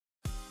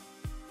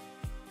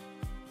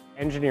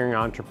Engineering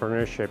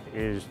entrepreneurship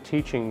is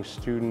teaching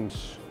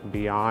students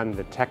beyond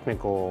the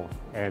technical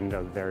end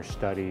of their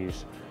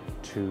studies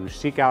to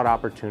seek out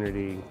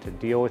opportunity, to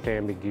deal with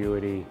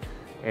ambiguity,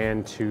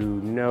 and to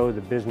know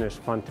the business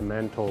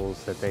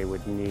fundamentals that they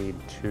would need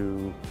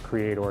to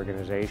create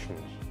organizations.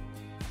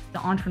 The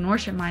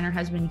entrepreneurship minor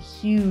has been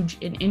huge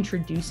in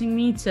introducing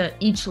me to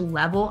each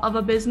level of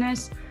a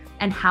business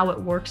and how it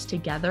works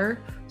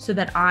together, so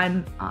that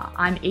I'm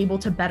able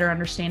to better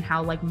understand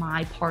how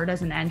my part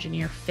as an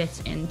engineer fits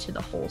into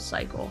the whole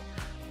cycle.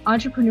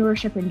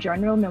 Entrepreneurship in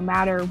general, no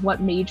matter what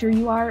major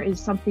you are,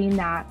 is something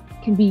that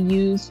can be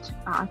used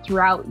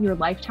throughout your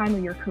lifetime or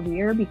your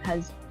career,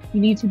 because you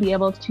need to be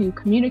able to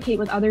communicate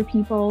with other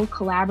people,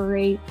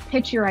 collaborate,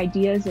 pitch your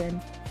ideas, and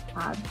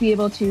be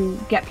able to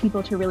get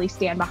people to really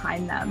stand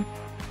behind them.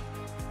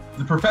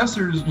 The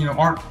professors,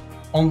 aren't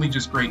only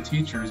just great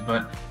teachers,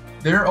 but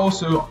they're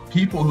also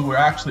people who are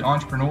actually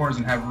entrepreneurs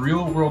and have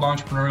real-world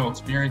entrepreneurial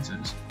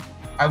experiences.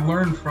 I've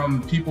learned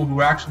from people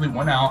who actually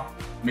went out,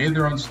 made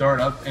their own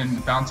startup,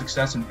 and found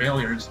success and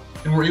failures,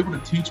 and were able to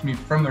teach me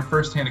from their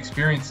first-hand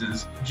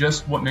experiences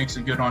just what makes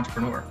a good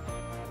entrepreneur.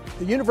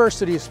 The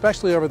university,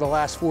 especially over the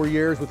last 4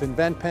 years with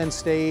Invent Penn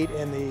State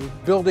and the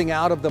building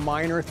out of the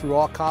minor through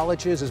all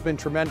colleges, has been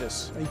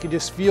tremendous. You can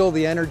just feel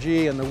the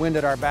energy and the wind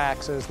at our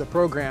backs as the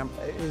program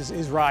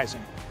is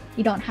rising.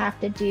 You don't have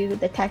to do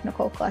the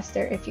technical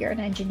cluster if you're in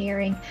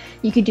engineering.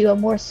 You could do a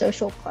more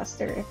social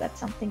cluster if that's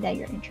something that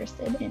you're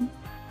interested in.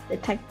 The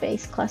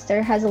tech-based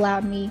cluster has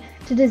allowed me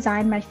to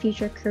design my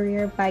future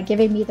career by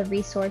giving me the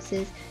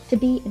resources to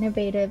be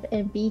innovative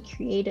and be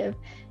creative,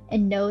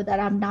 and know that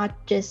I'm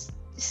not just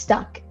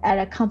stuck at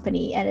a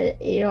company and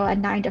a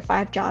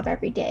 9-to-5 job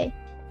every day.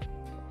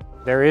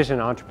 There is an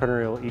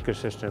entrepreneurial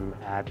ecosystem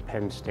at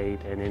Penn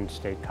State and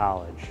in-state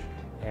college.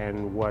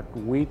 And what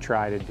we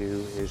try to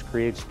do is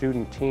create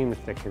student teams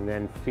that can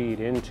then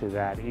feed into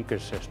that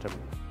ecosystem.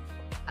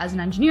 As an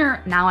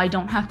engineer, now I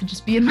don't have to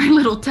just be in my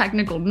little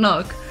technical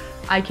nook.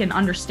 I can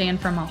understand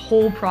from a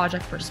whole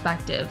project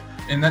perspective.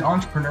 And that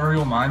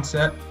entrepreneurial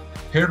mindset,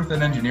 paired with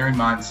an engineering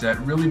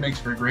mindset, really makes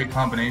for a great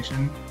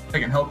combination that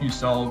can help you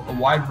solve a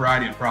wide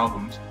variety of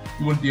problems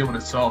you wouldn't be able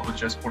to solve with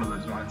just one of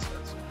those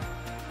mindsets.